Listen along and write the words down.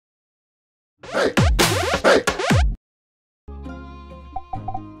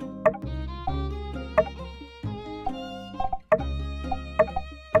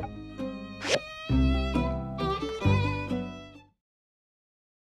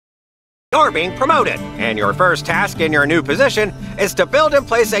You're being promoted, and your first task in your new position is to build and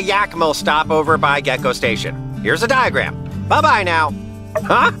place a Yakmel stopover by Gecko Station. Here's a diagram. Bye-bye now.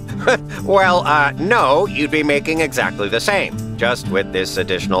 Huh? Well, no, you'd be making exactly the same, just with this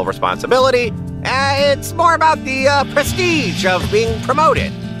additional responsibility. It's more about the prestige of being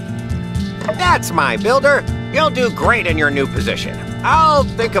promoted. That's my builder. You'll do great in your new position. I'll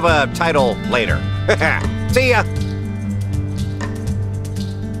think of a title later. See ya.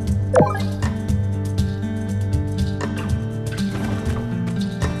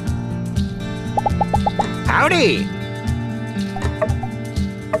 Howdy!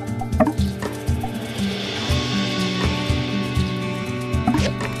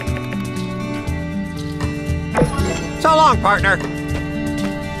 So long, partner.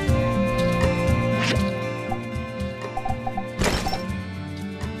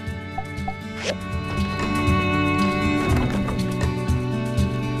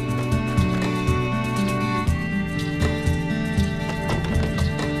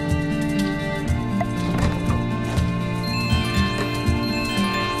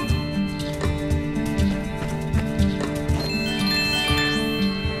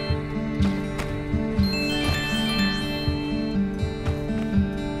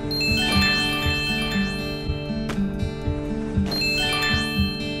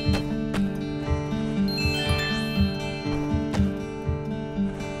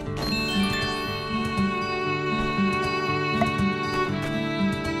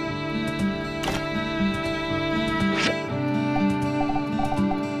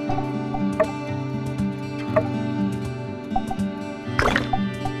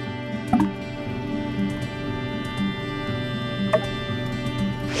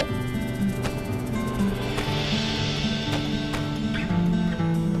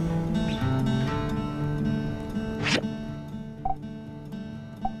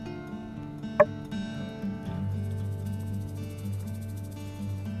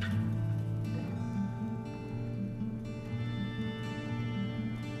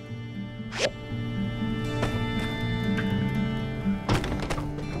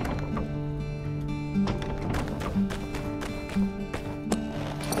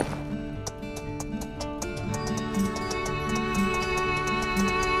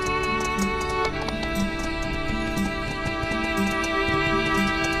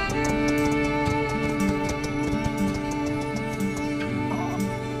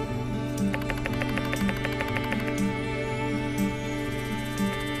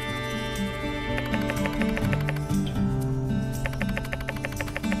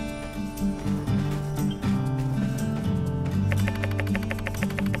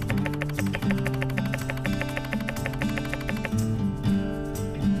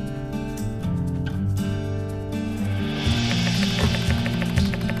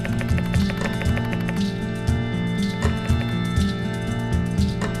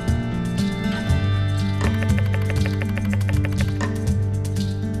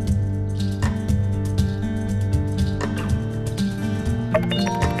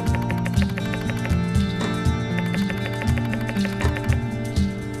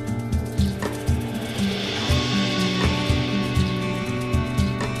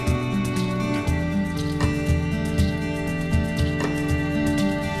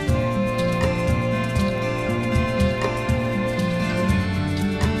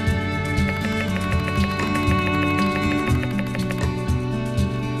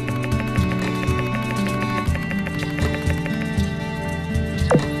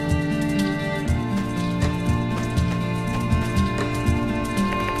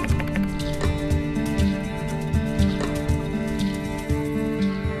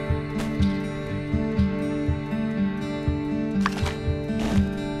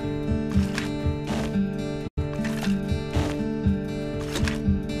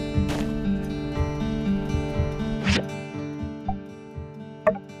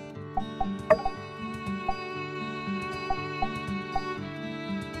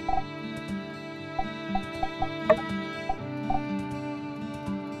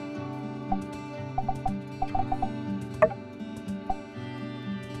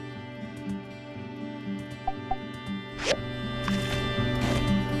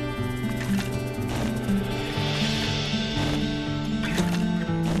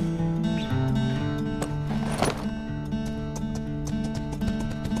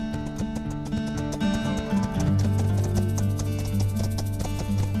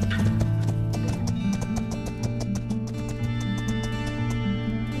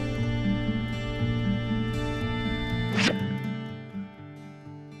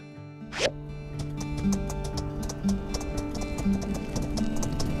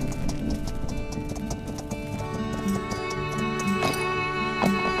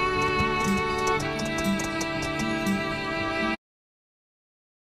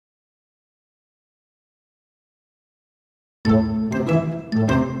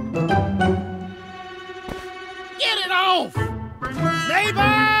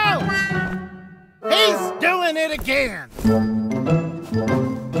 again.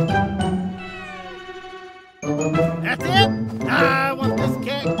 That's it. I want this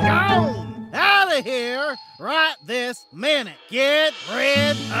cat gone out of here right this minute. Get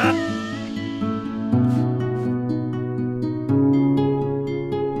rid of.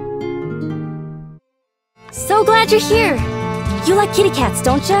 So glad you're here. You like kitty cats,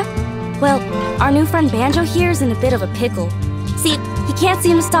 don't ya? Well, our new friend Banjo here is in a bit of a pickle. See, he can't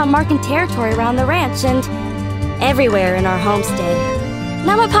seem to stop marking territory around the ranch and everywhere in our homestead.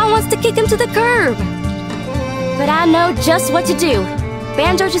 Now my pa wants to kick him to the curb. But I know just what to do.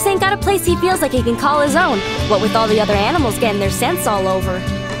 Banjo just ain't got a place he feels like he can call his own, what with all the other animals getting their scents all over.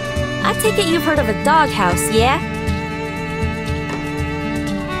 I take it you've heard of a doghouse, yeah?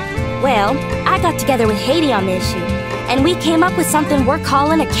 Well, I got together with Haiti on the issue, and we came up with something we're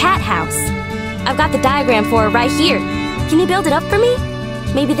calling a cat house. I've got the diagram for it right here. Can you build it up for me?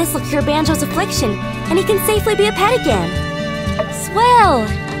 Maybe this'll cure Banjo's affliction, and he can safely be a pet again. Swell!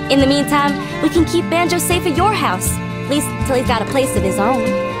 In the meantime, we can keep Banjo safe at your house, at least till he's got a place of his own.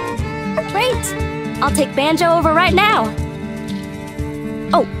 Great! I'll take Banjo over right now.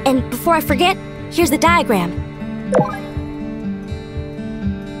 Oh, and before I forget, here's the diagram.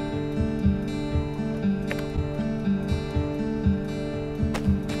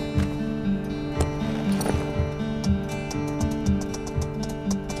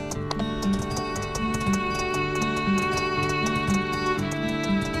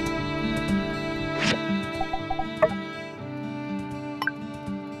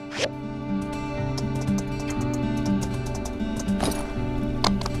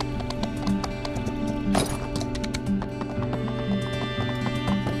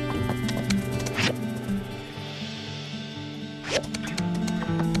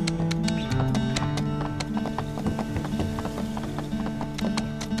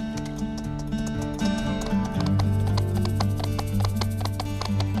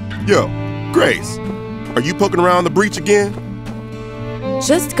 Yo, Grace, are you poking around the breach again?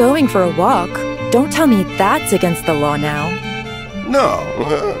 Just going for a walk. Don't tell me that's against the law now.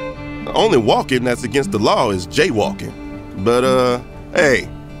 No, only walking that's against the law is jaywalking. But, hey,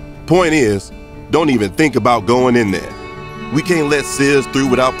 point is, don't even think about going in there. We can't let Sis through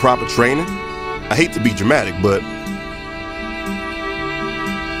without proper training. I hate to be dramatic, but...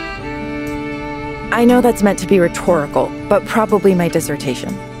 I know that's meant to be rhetorical, but probably my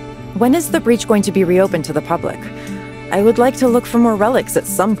dissertation. When is the breach going to be reopened to the public? I would like to look for more relics at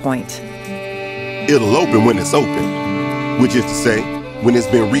some point. It'll open when it's open, which is to say, when it's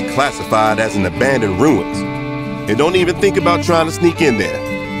been reclassified as an abandoned ruins. And don't even think about trying to sneak in there.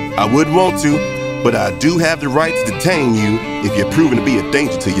 I wouldn't want to, but I do have the right to detain you if you're proven to be a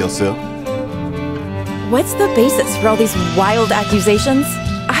danger to yourself. What's the basis for all these wild accusations?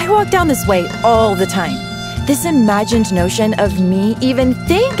 I walk down this way all the time. This imagined notion of me even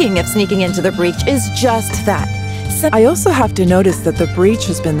thinking of sneaking into the breach is just that. I also have to notice that the breach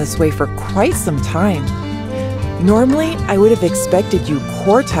has been this way for quite some time. Normally, I would have expected you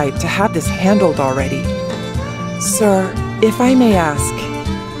core type to have this handled already. Sir, if I may ask,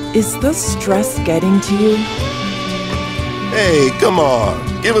 is the stress getting to you? Hey, come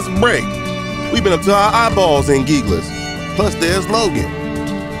on, give us a break. We've been up to our eyeballs in Geeglers. Plus there's Logan.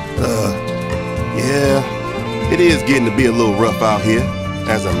 Yeah. It is getting to be a little rough out here,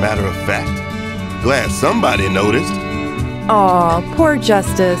 as a matter of fact. Glad somebody noticed. Aw, poor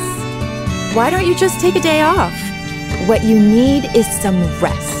Justice. Why don't you just take a day off? What you need is some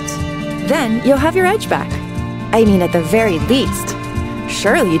rest. Then you'll have your edge back. I mean, at the very least.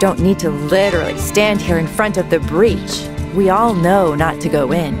 Surely you don't need to literally stand here in front of the breach. We all know not to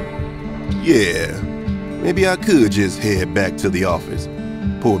go in. Yeah, maybe I could just head back to the office.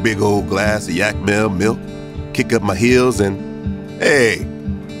 Pour a big old glass of Yakmel milk. Kick up my heels and... Hey,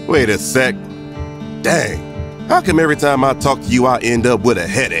 wait a sec. Dang, how come every time I talk to you I end up with a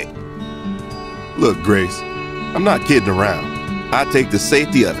headache? Look, Grace, I'm not kidding around. I take the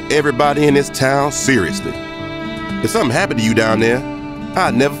safety of everybody in this town seriously. If something happened to you down there,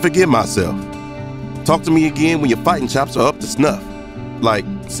 I'd never forgive myself. Talk to me again when your fighting chops are up to snuff. Like,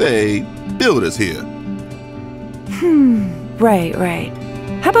 say, builders here. Right.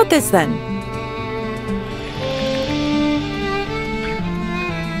 How about this then?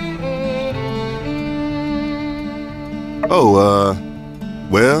 Oh,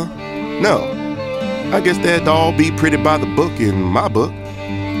 well, no. I guess that'd all be pretty by the book in my book.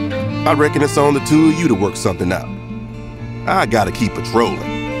 I reckon it's on the two of you to work something out. I gotta keep patrolling,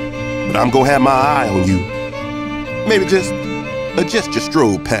 but I'm gonna have my eye on you. Maybe just adjust your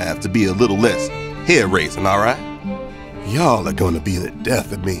stroll path to be a little less hair-raising, all right? Y'all are gonna be the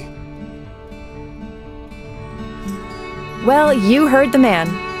death of me. Well, you heard the man.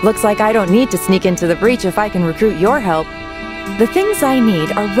 Looks like I don't need to sneak into the breach if I can recruit your help. The things I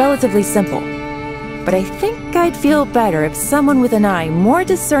need are relatively simple, but I think I'd feel better if someone with an eye more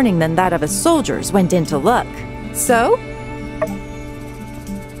discerning than that of a soldier's went in to look. So?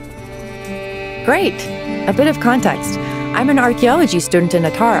 Great. A bit of context. I'm an archaeology student in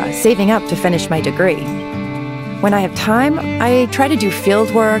Atara, saving up to finish my degree. When I have time, I try to do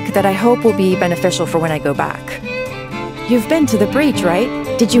field work that I hope will be beneficial for when I go back. You've been to the breach, right?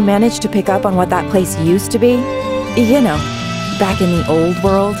 Did you manage to pick up on what that place used to be? You know, back in the old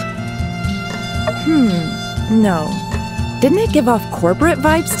world? No. Didn't it give off corporate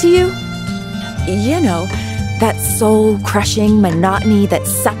vibes to you? You know, that soul-crushing monotony that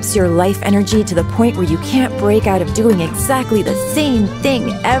saps your life energy to the point where you can't break out of doing exactly the same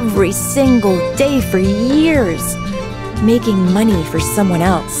thing every single day for years, making money for someone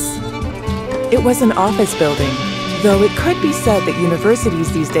else. It was an office building, though it could be said that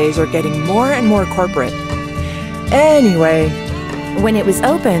universities these days are getting more and more corporate. Anyway, when it was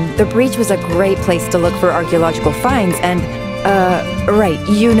open, the breach was a great place to look for archaeological finds and, right,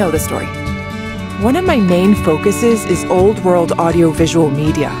 you know the story. One of my main focuses is old-world audiovisual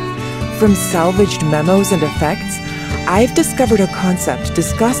media. From salvaged memos and effects, I've discovered a concept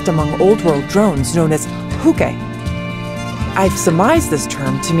discussed among old-world drones known as hooke. I've surmised this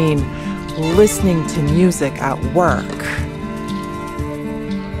term to mean listening to music at work.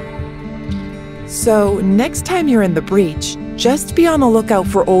 So, next time you're in the breach, just be on the lookout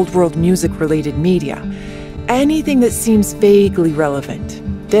for old-world music-related media. Anything that seems vaguely relevant.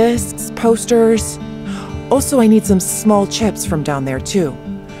 Discs, posters. Also, I need some small chips from down there, too.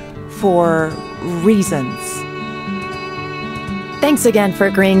 For reasons. Thanks again for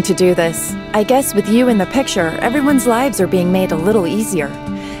agreeing to do this. I guess with you in the picture, everyone's lives are being made a little easier.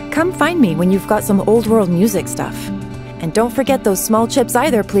 Come find me when you've got some old-world music stuff. And don't forget those small chips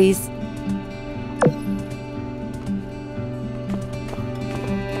either, please.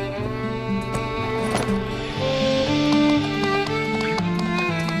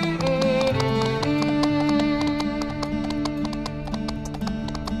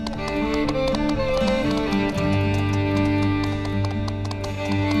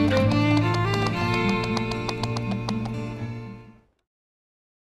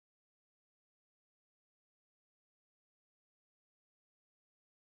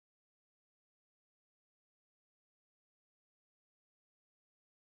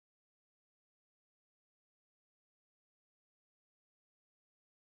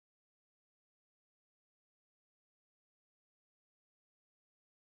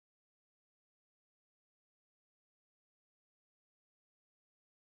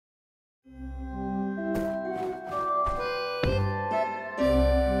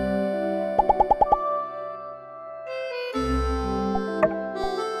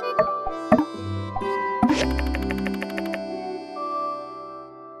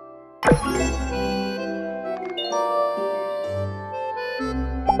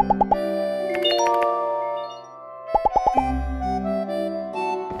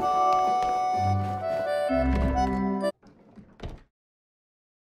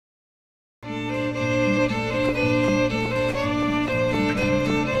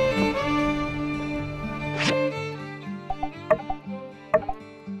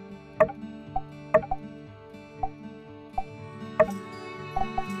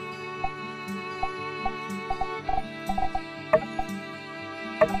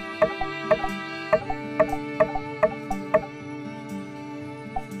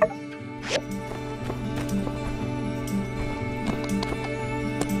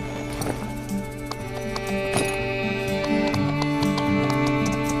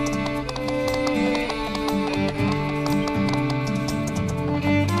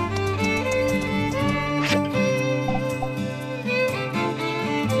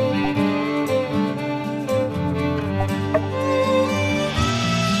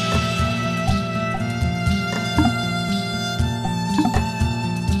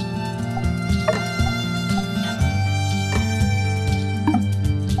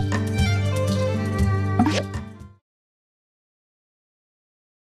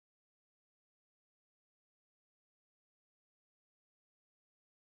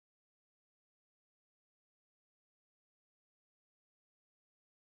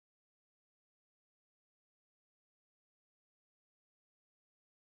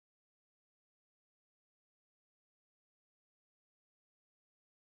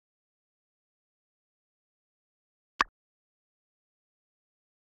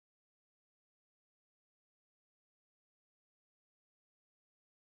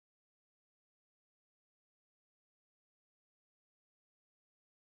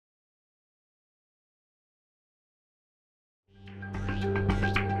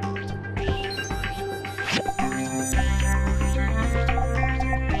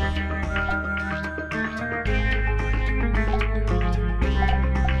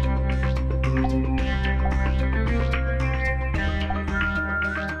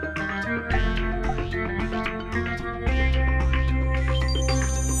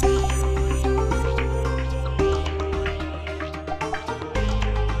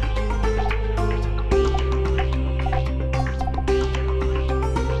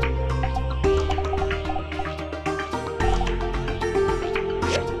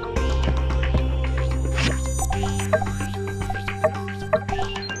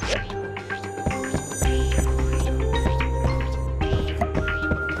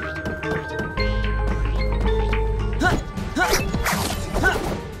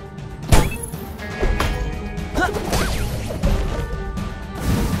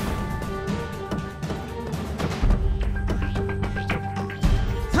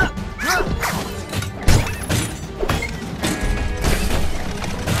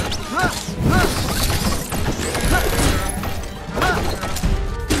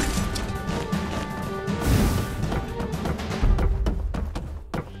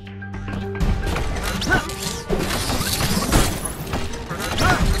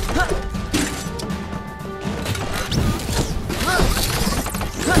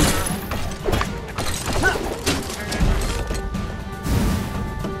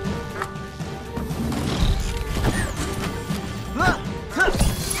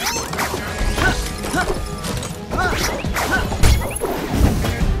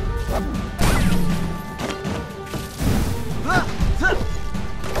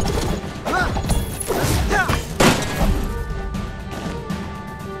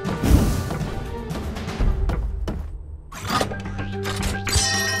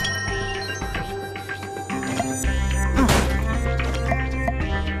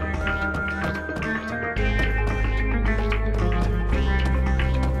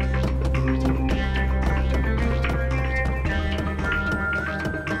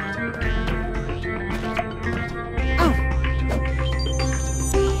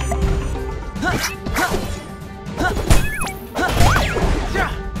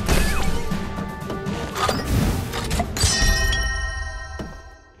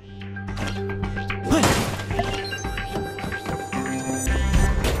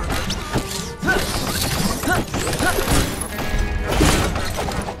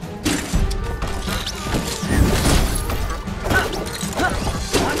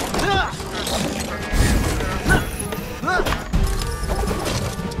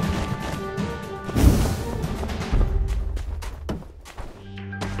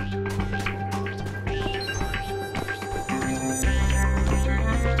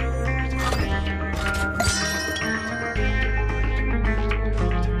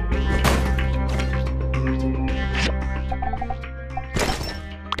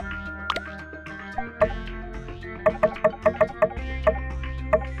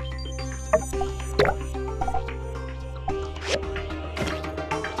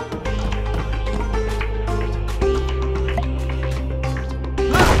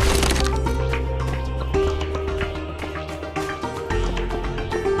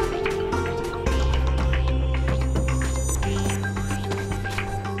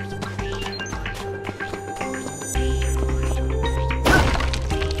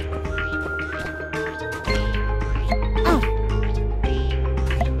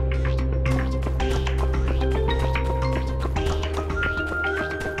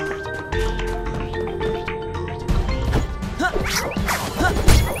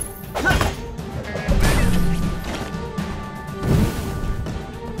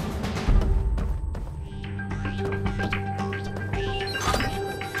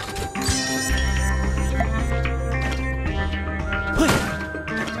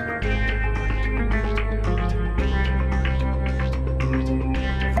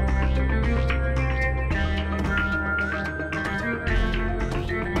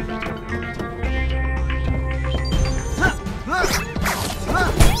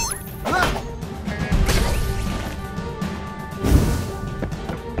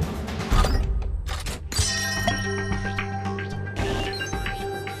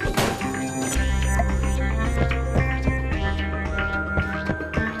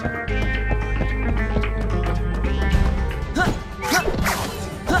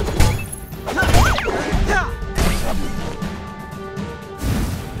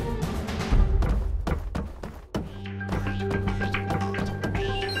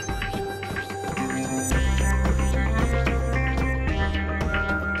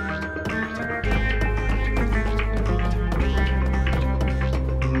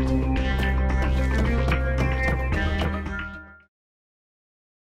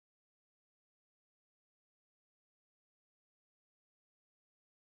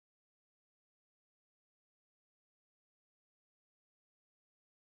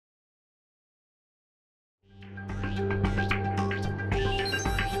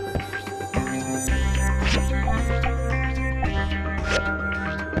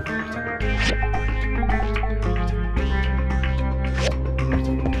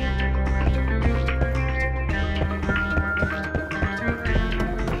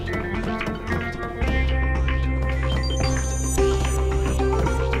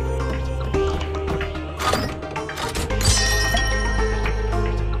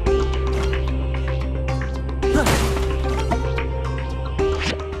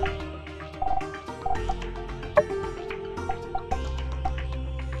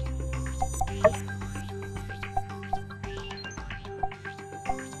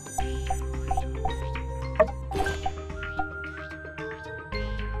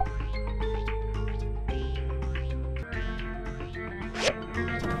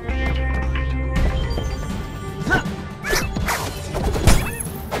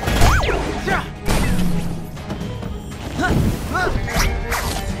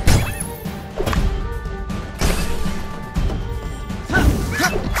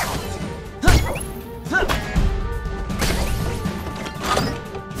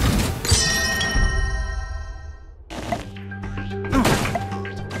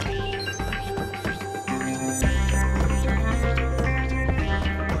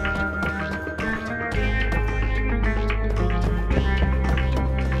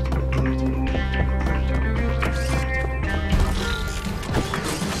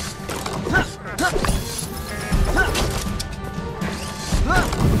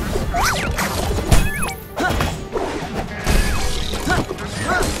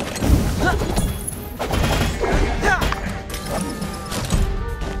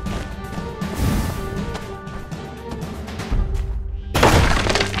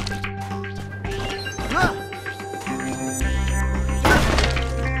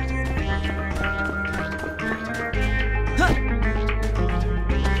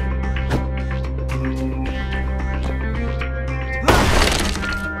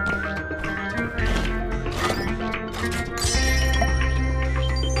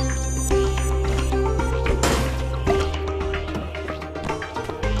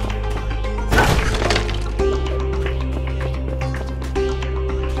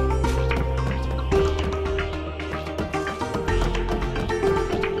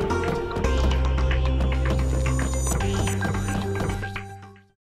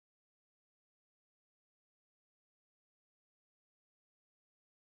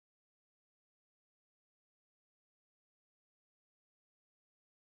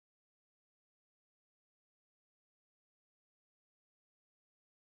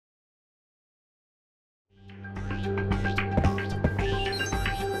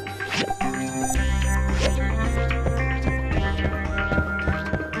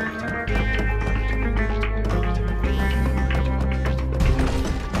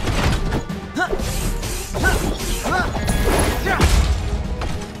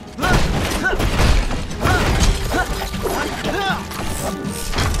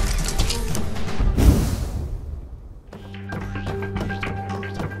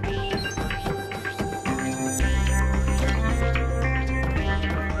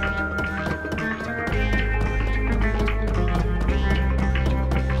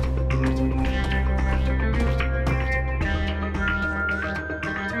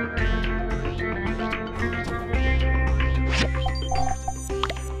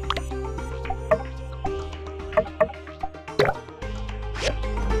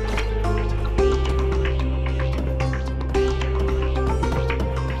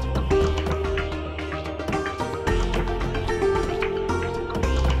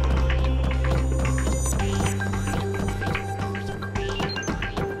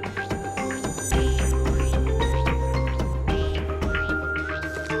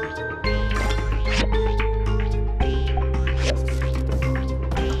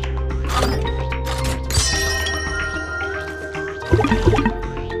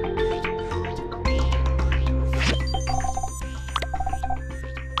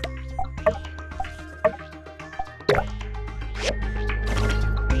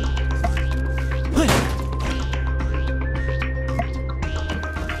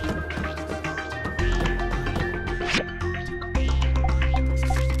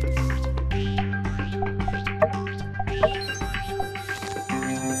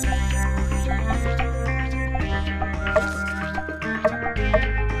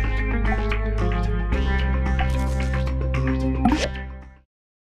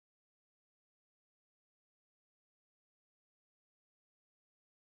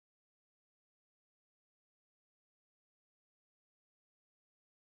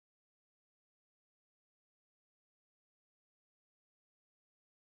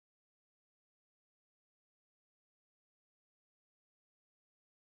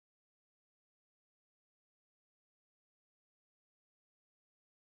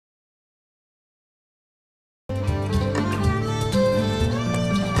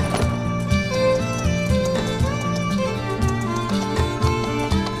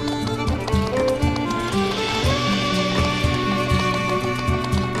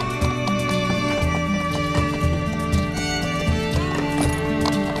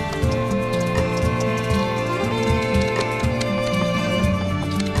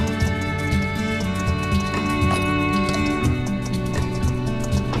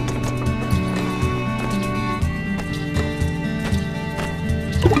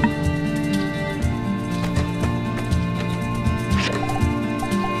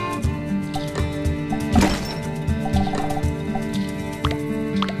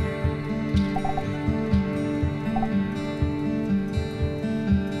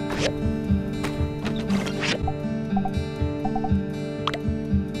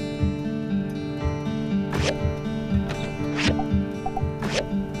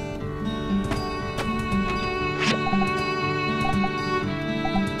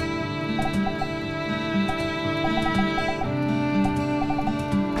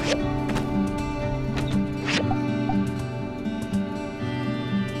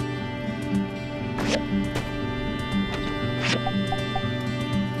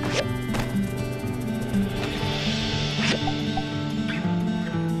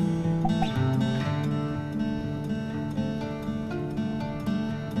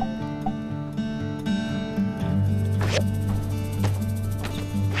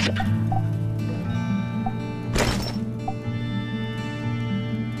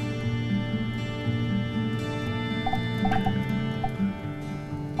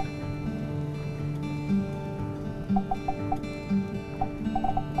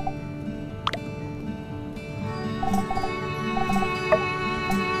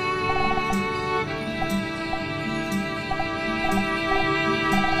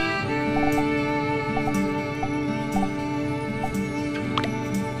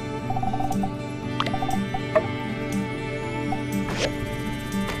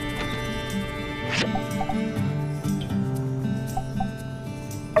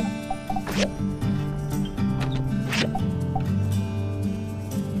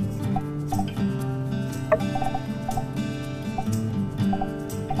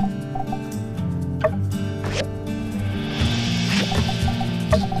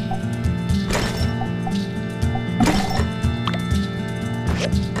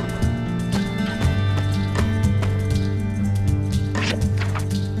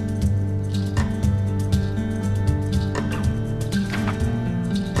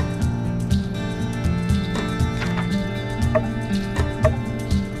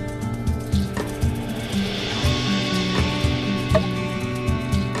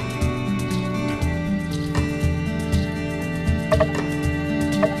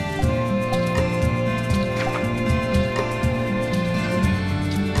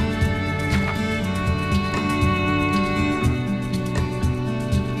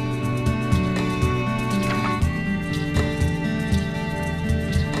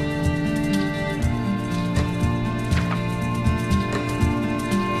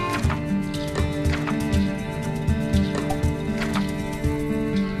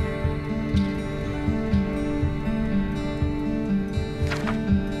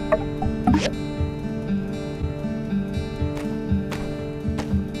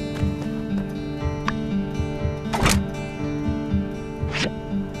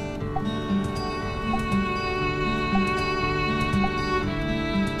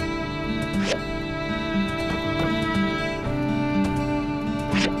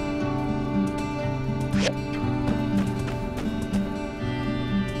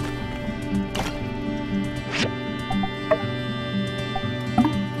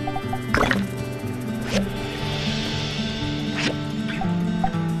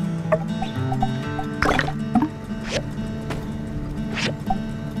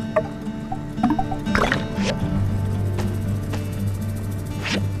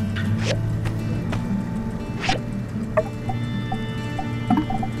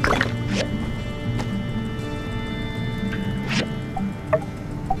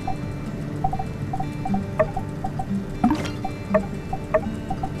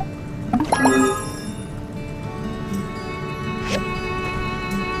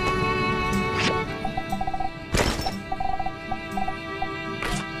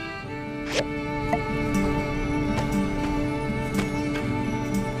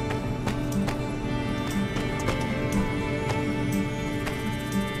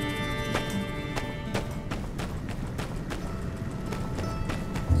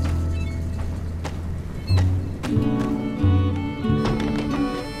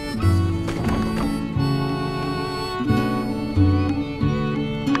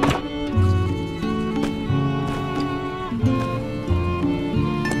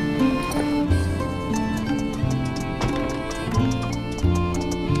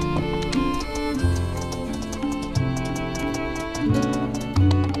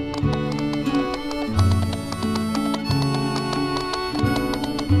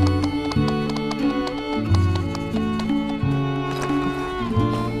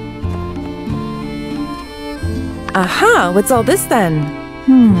 Aha, what's all this then?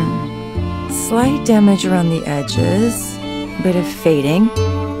 Slight damage around the edges, bit of fading,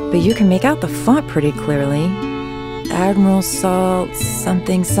 but you can make out the font pretty clearly. Admiral Salt,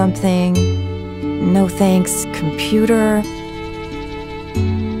 something something. No thanks, computer.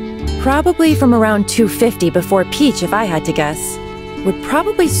 Probably from around 250 before Peach if I had to guess. Would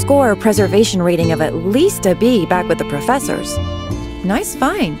probably score a preservation rating of at least a B back with the professors. Nice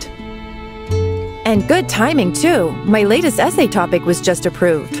find. And good timing, too. My latest essay topic was just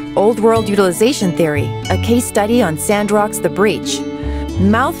approved. Old World Utilization Theory, a case study on Sandrock's The Breach.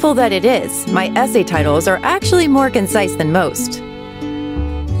 Mouthful that it is, my essay titles are actually more concise than most.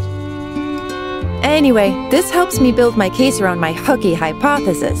 Anyway, this helps me build my case around my hooky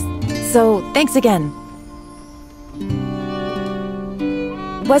hypothesis. So, thanks again.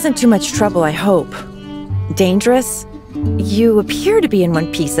 Wasn't too much trouble, I hope. Dangerous? You appear to be in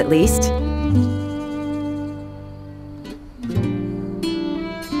one piece, at least.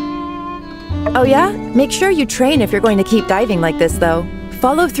 Oh yeah? Make sure you train if you're going to keep diving like this, though.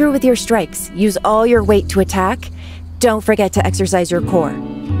 Follow through with your strikes. Use all your weight to attack. Don't forget to exercise your core.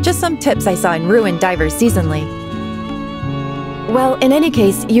 Just some tips I saw in Rune Divers Seasonally. Well, in any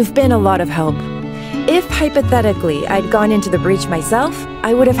case, you've been a lot of help. If, hypothetically, I'd gone into the breach myself,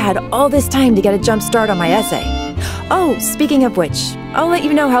 I would have had all this time to get a jump start on my essay. Oh, speaking of which, I'll let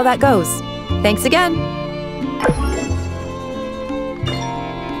you know how that goes. Thanks again!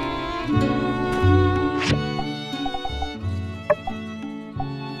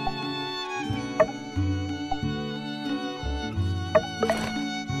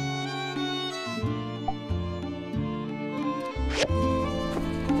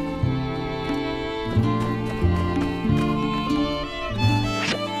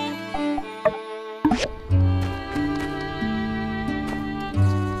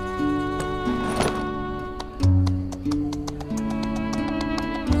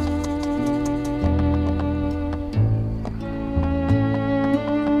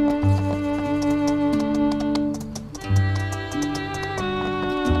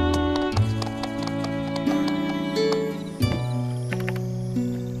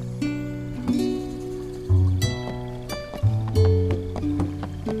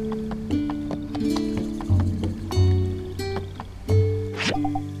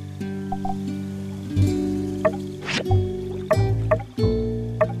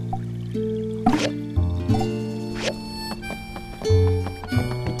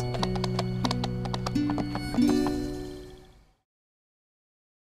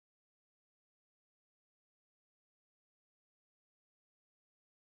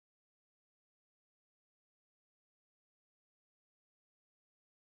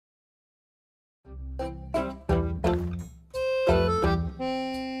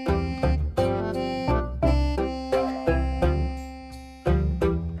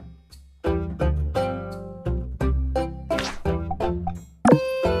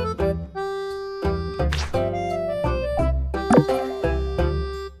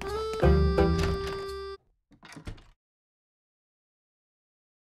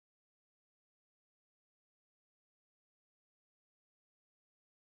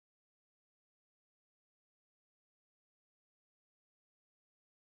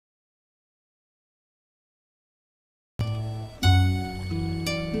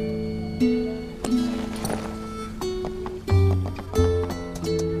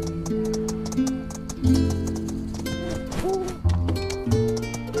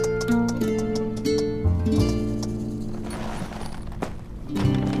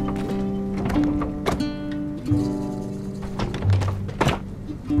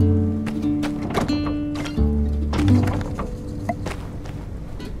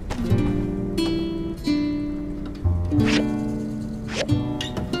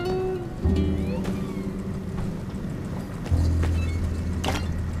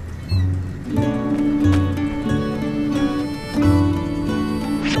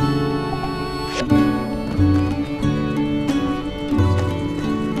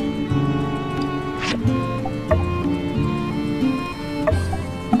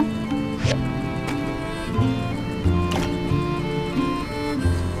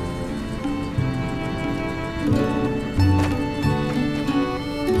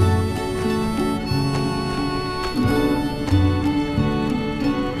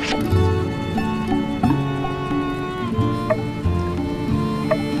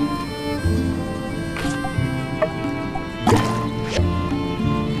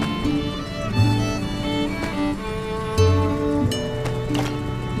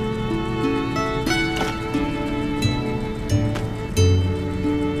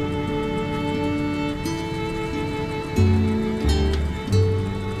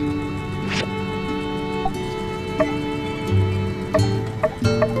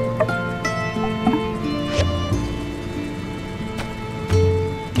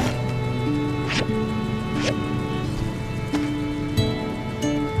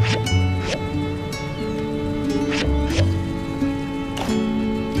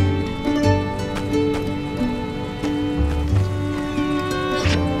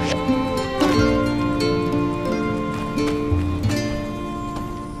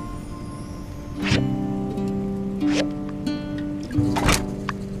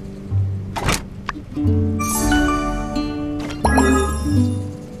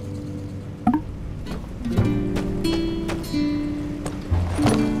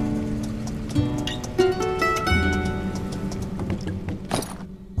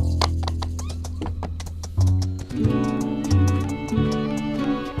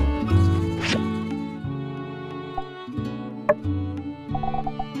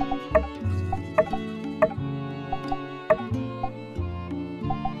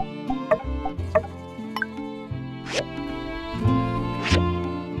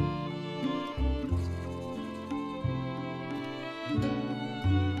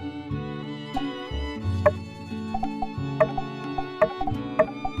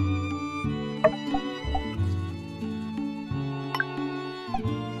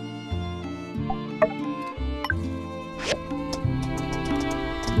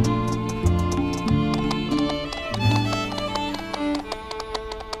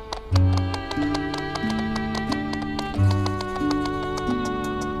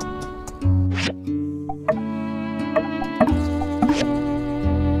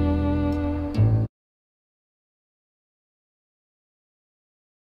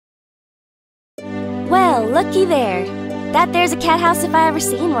 Well, looky there. That there's a cat house if I ever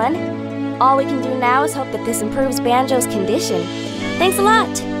seen one. All we can do now is hope that this improves Banjo's condition. Thanks a lot.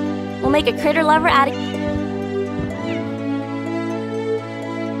 We'll make a critter lover out of...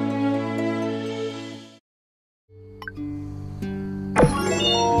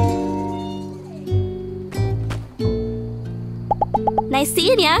 Nice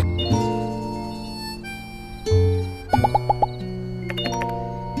seeing ya.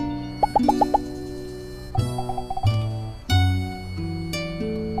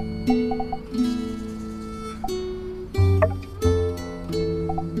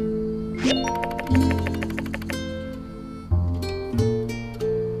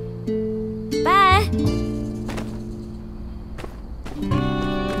 Bye.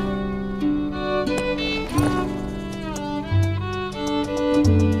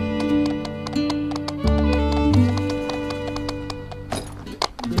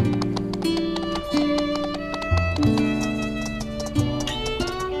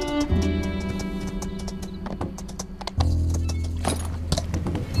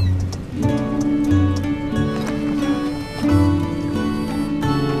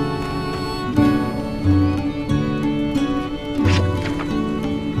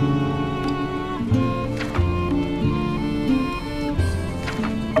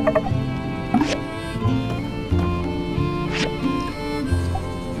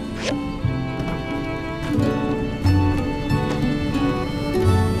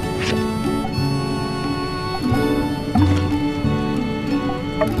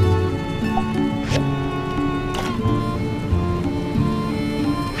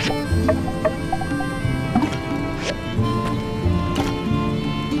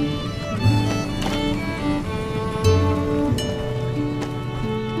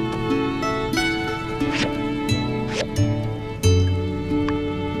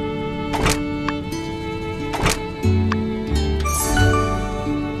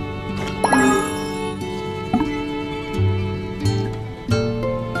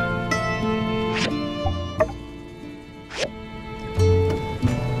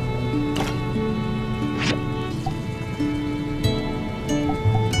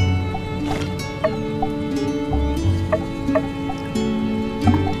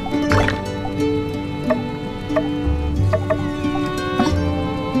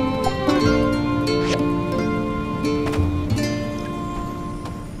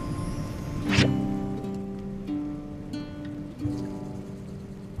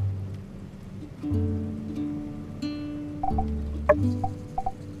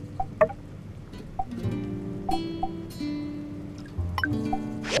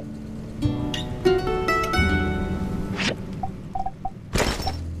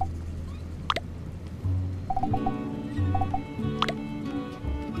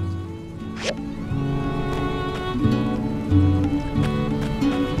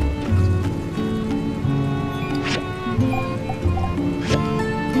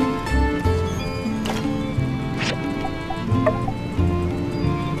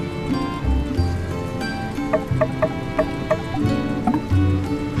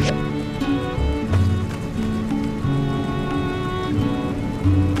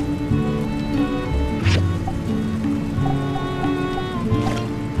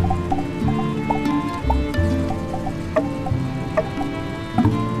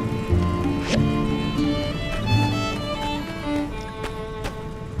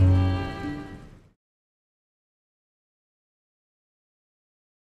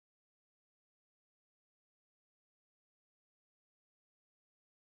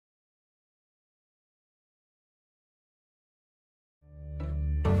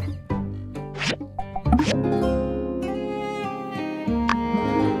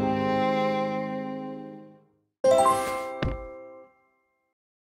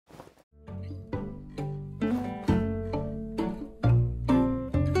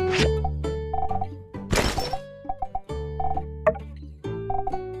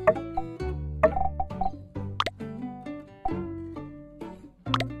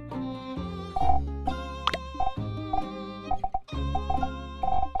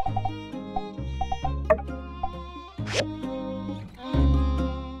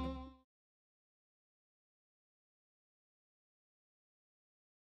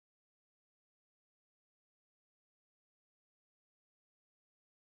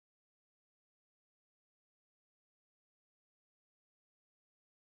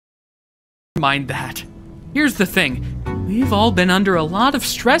 Mind that. Here's the thing. We've all been under a lot of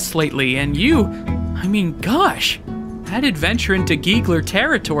stress lately, and gosh, that adventure into Giegler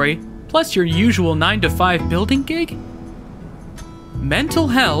territory, plus your usual 9 to 5 building gig? Mental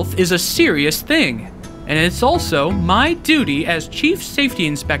health is a serious thing, and it's also my duty as Chief Safety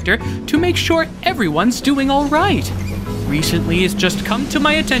Inspector to make sure everyone's doing all right. Recently, it's just come to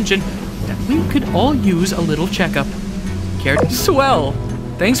my attention that we could all use a little checkup. Swell!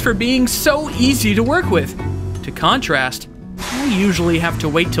 Thanks for being so easy to work with. To contrast, I usually have to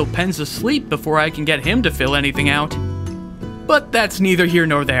wait till Penn's asleep before I can get him to fill anything out. But that's neither here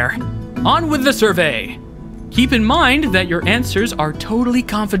nor there. On with the survey. Keep in mind that your answers are totally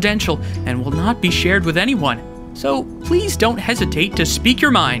confidential and will not be shared with anyone, so please don't hesitate to speak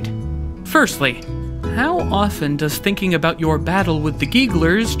your mind. Firstly, how often does thinking about your battle with the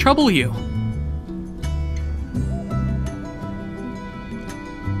Gieglers trouble you?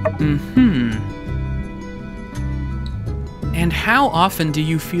 And how often do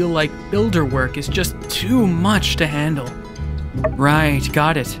you feel like builder work is just too much to handle? Right,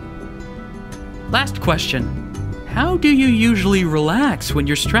 got it. Last question. How do you usually relax when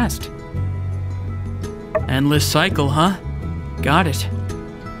you're stressed? Endless cycle, huh? Got it.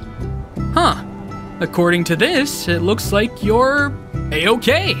 Huh. According to this, it looks like you're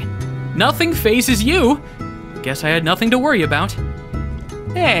A-okay. Nothing phases you. Guess I had nothing to worry about.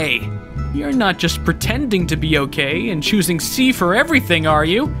 Hey, you're not just pretending to be okay and choosing C for everything, are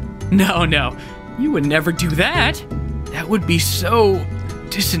you? No, you would never do that. That would be so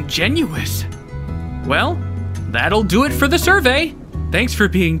disingenuous. Well, that'll do it for the survey. Thanks for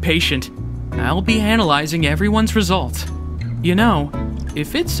being patient. I'll be analyzing everyone's results. You know,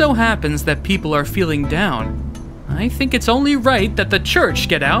 if it so happens that people are feeling down, I think it's only right that the church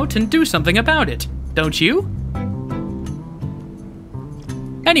get out and do something about it, don't you?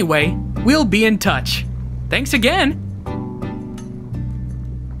 Anyway, we'll be in touch. Thanks again.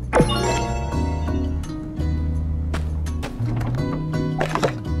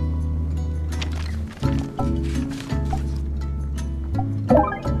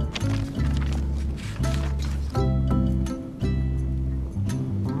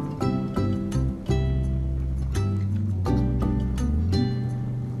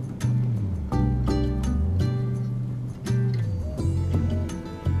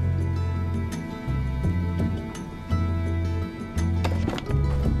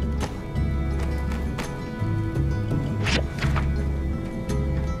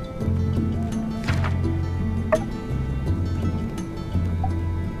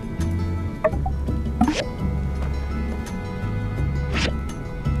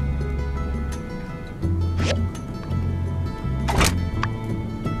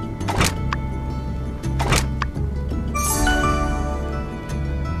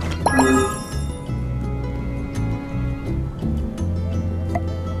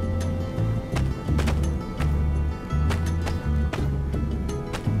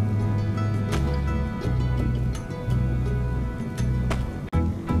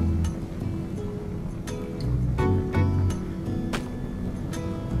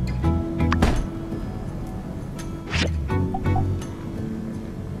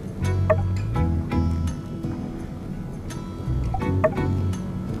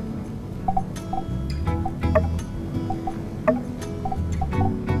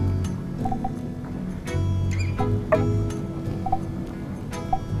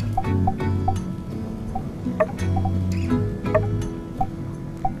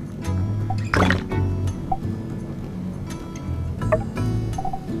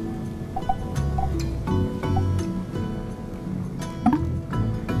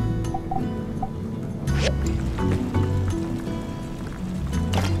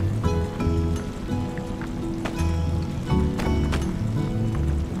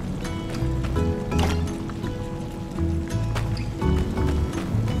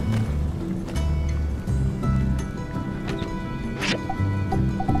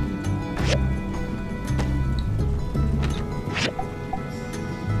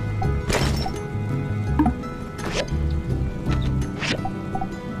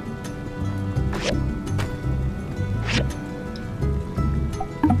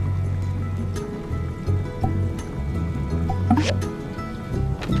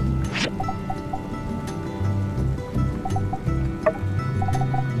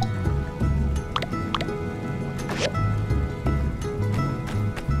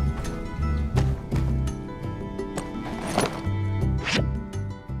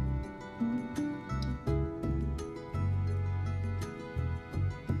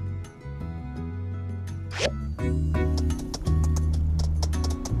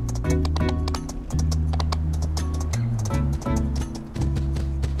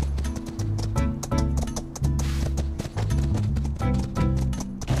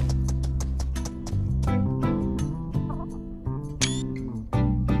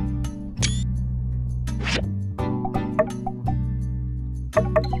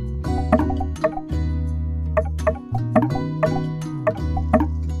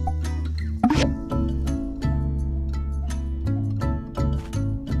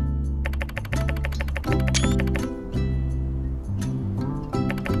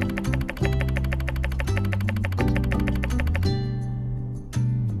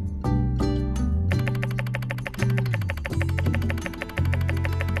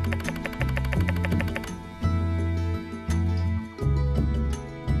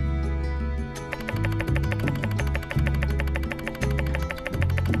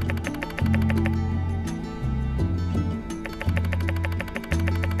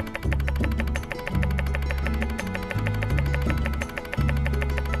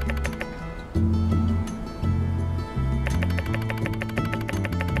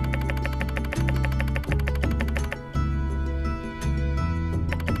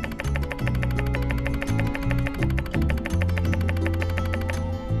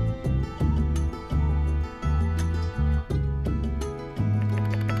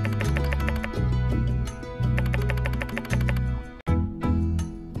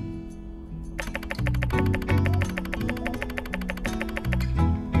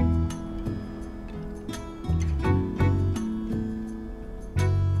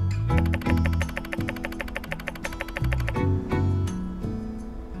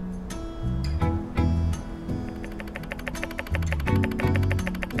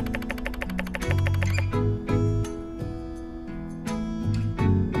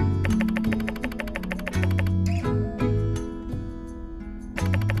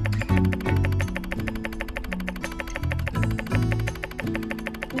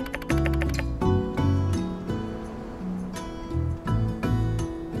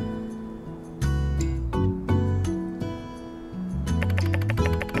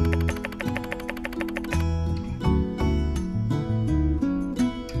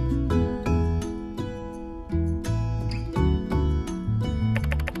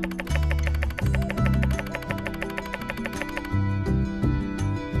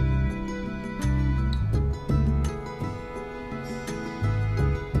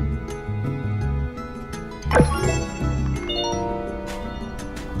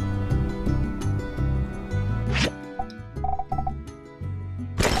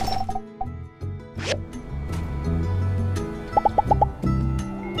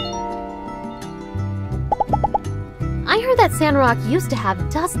 I heard that Sandrock used to have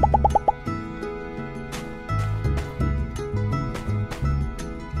dust.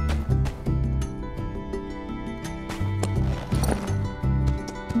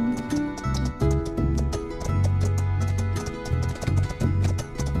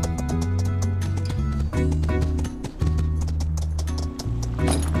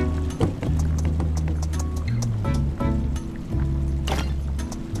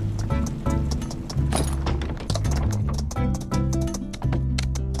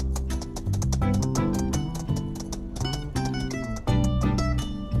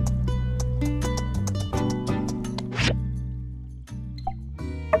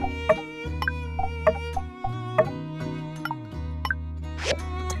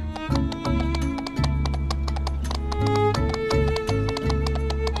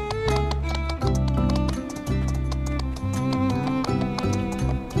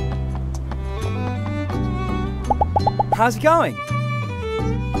 How's it going?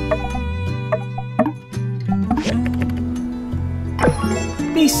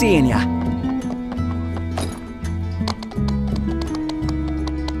 Be seeing ya.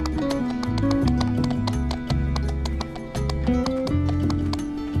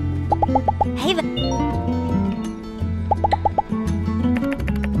 Hey there.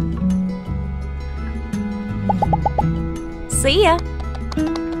 See ya.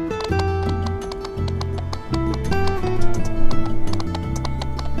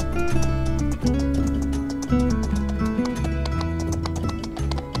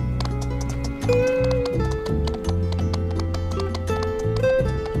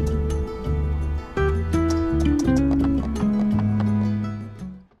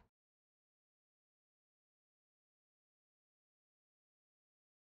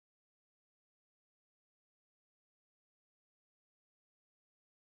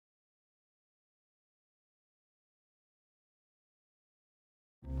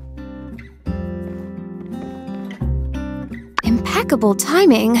 Impeccable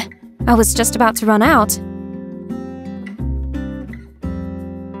timing. I was just about to run out.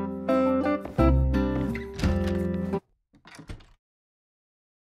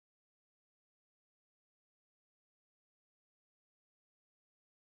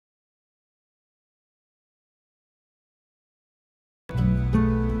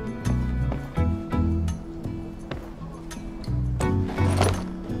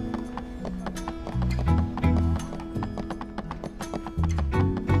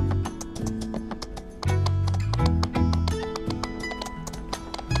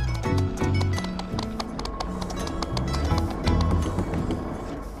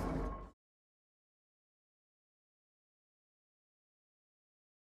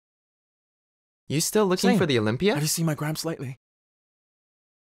 You still looking Same. for the Olympia? Have you seen my Gramps lately?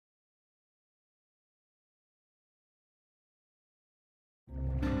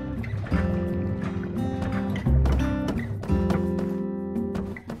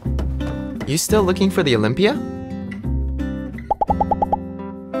 You still looking for the Olympia?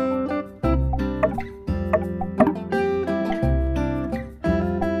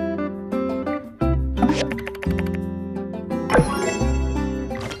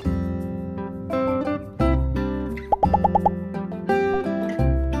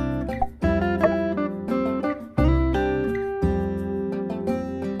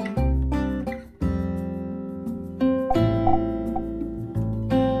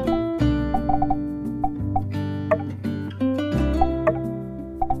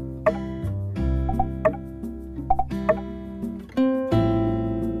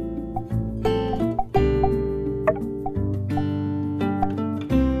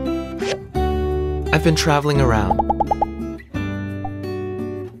 I've been traveling around.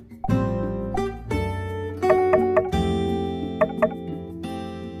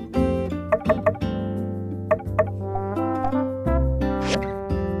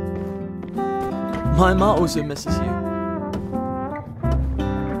 My ma also misses you.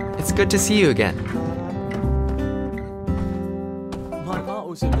 It's good to see you again. My ma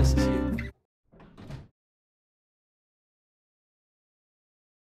also misses you.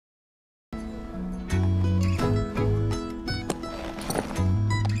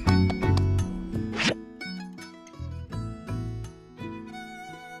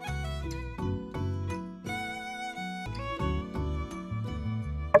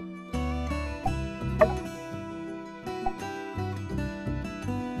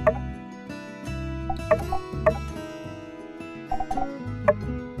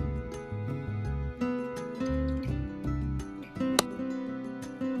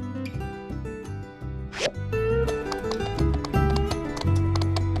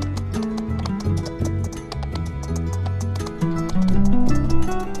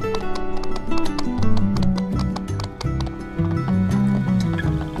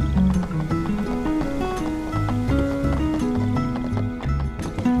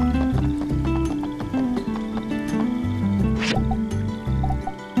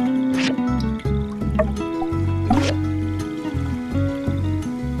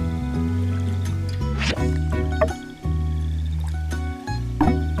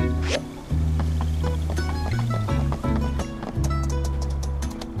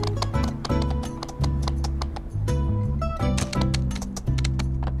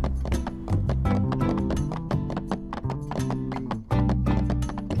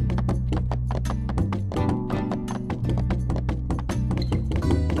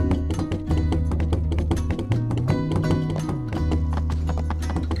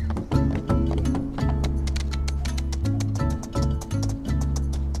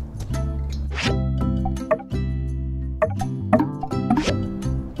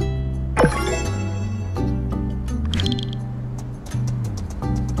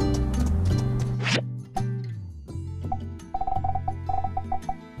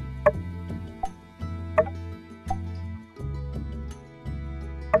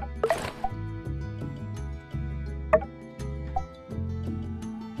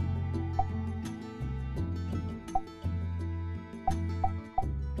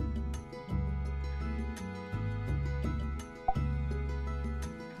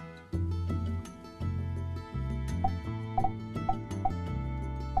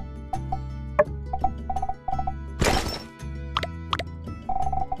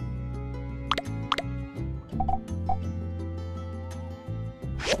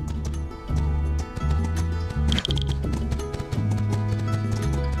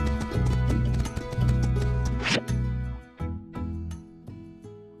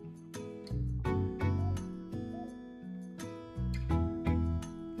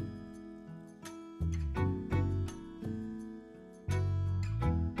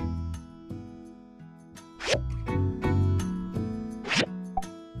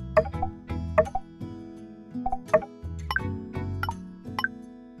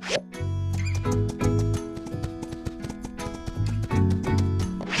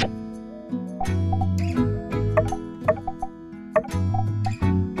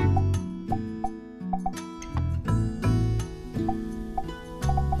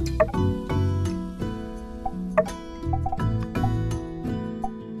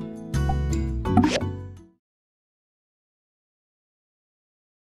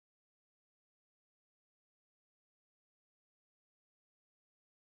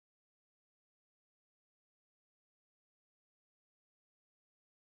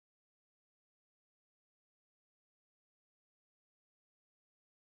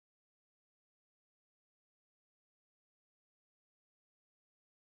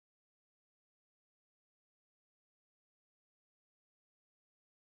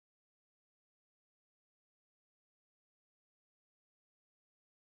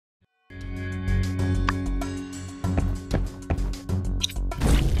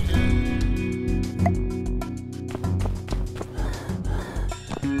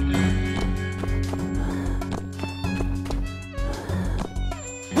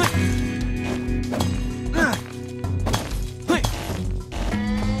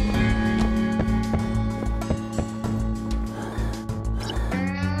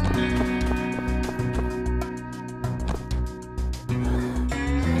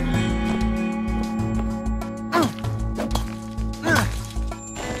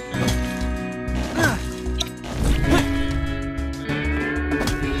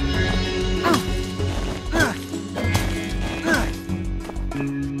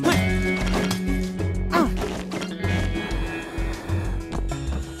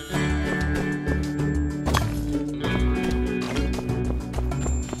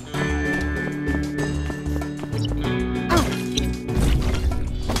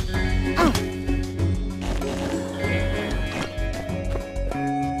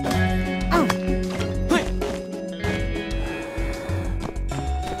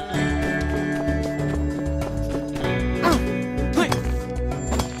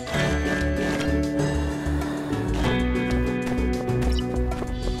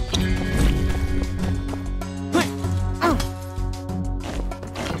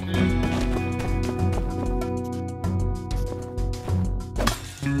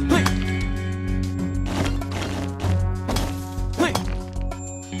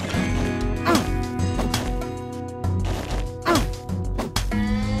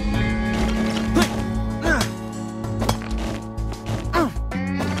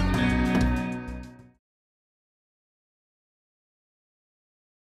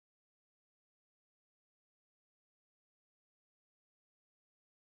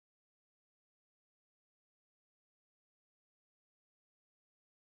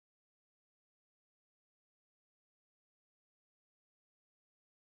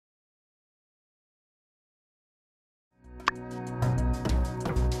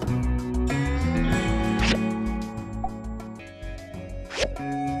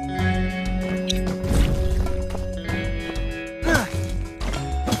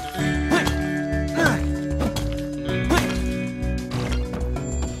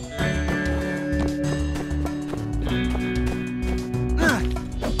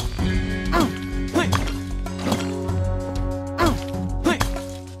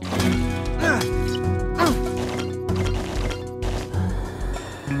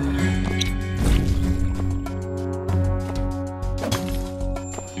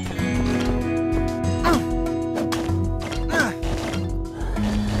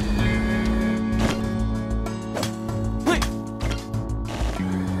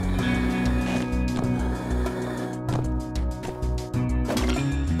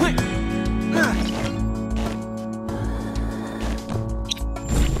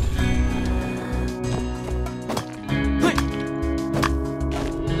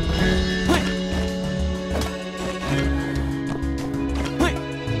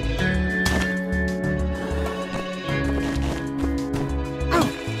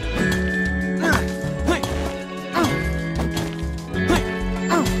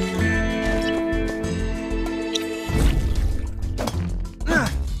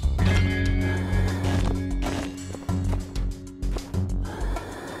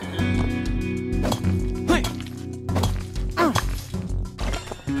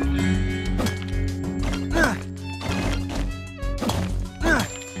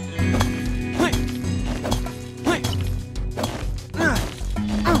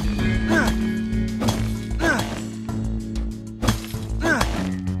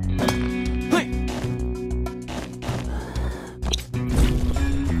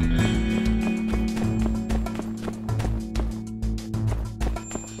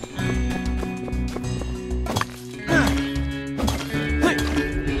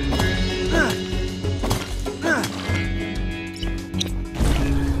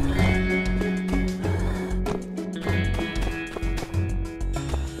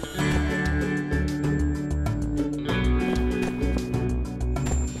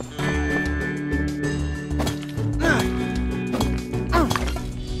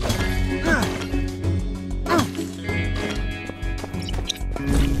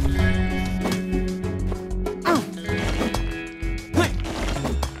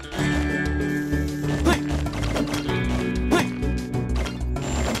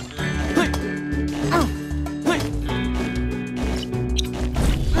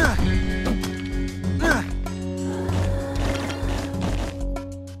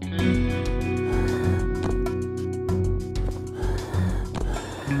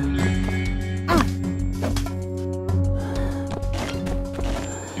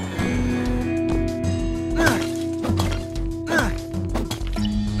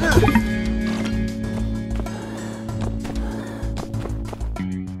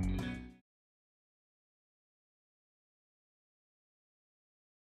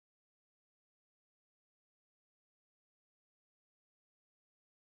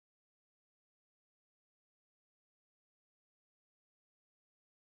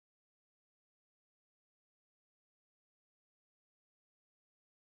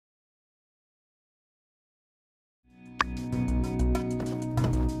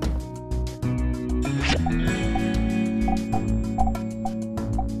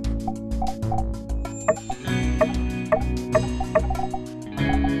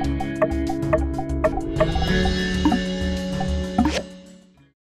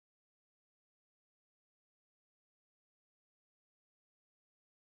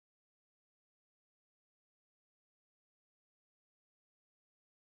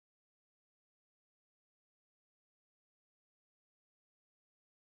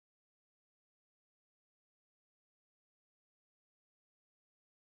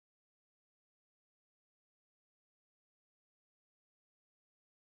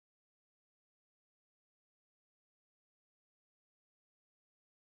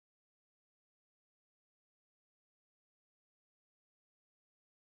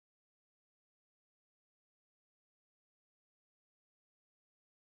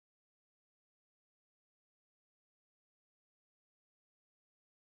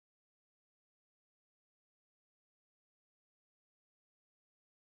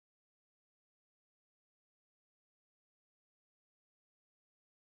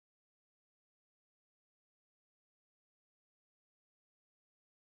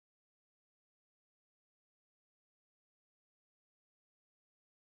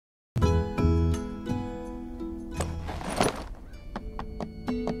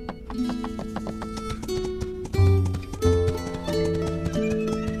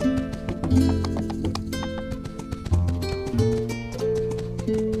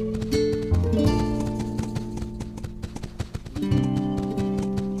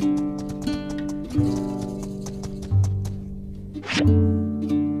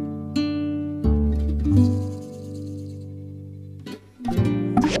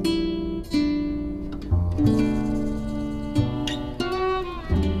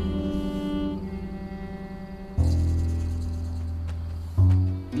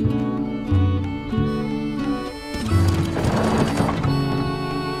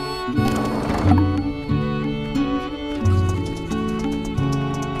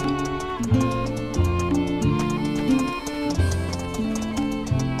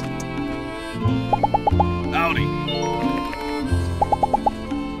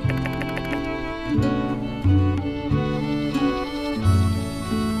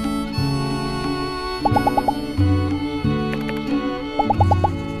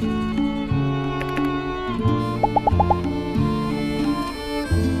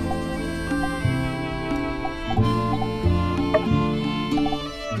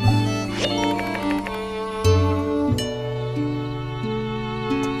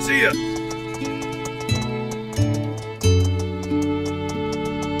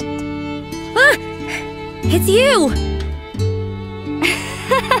 It's you!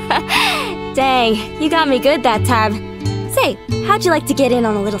 Dang, you got me good that time. Say, how'd you like to get in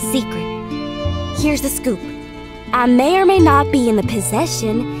on a little secret? Here's the scoop. I may or may not be in the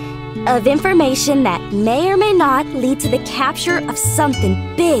possession of information that may or may not lead to the capture of something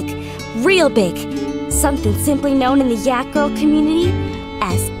big, real big. Something simply known in the Yak Girl community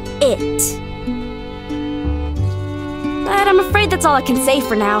as it. But I'm afraid that's all I can say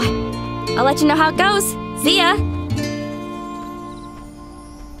for now. I'll let you know how it goes. See ya!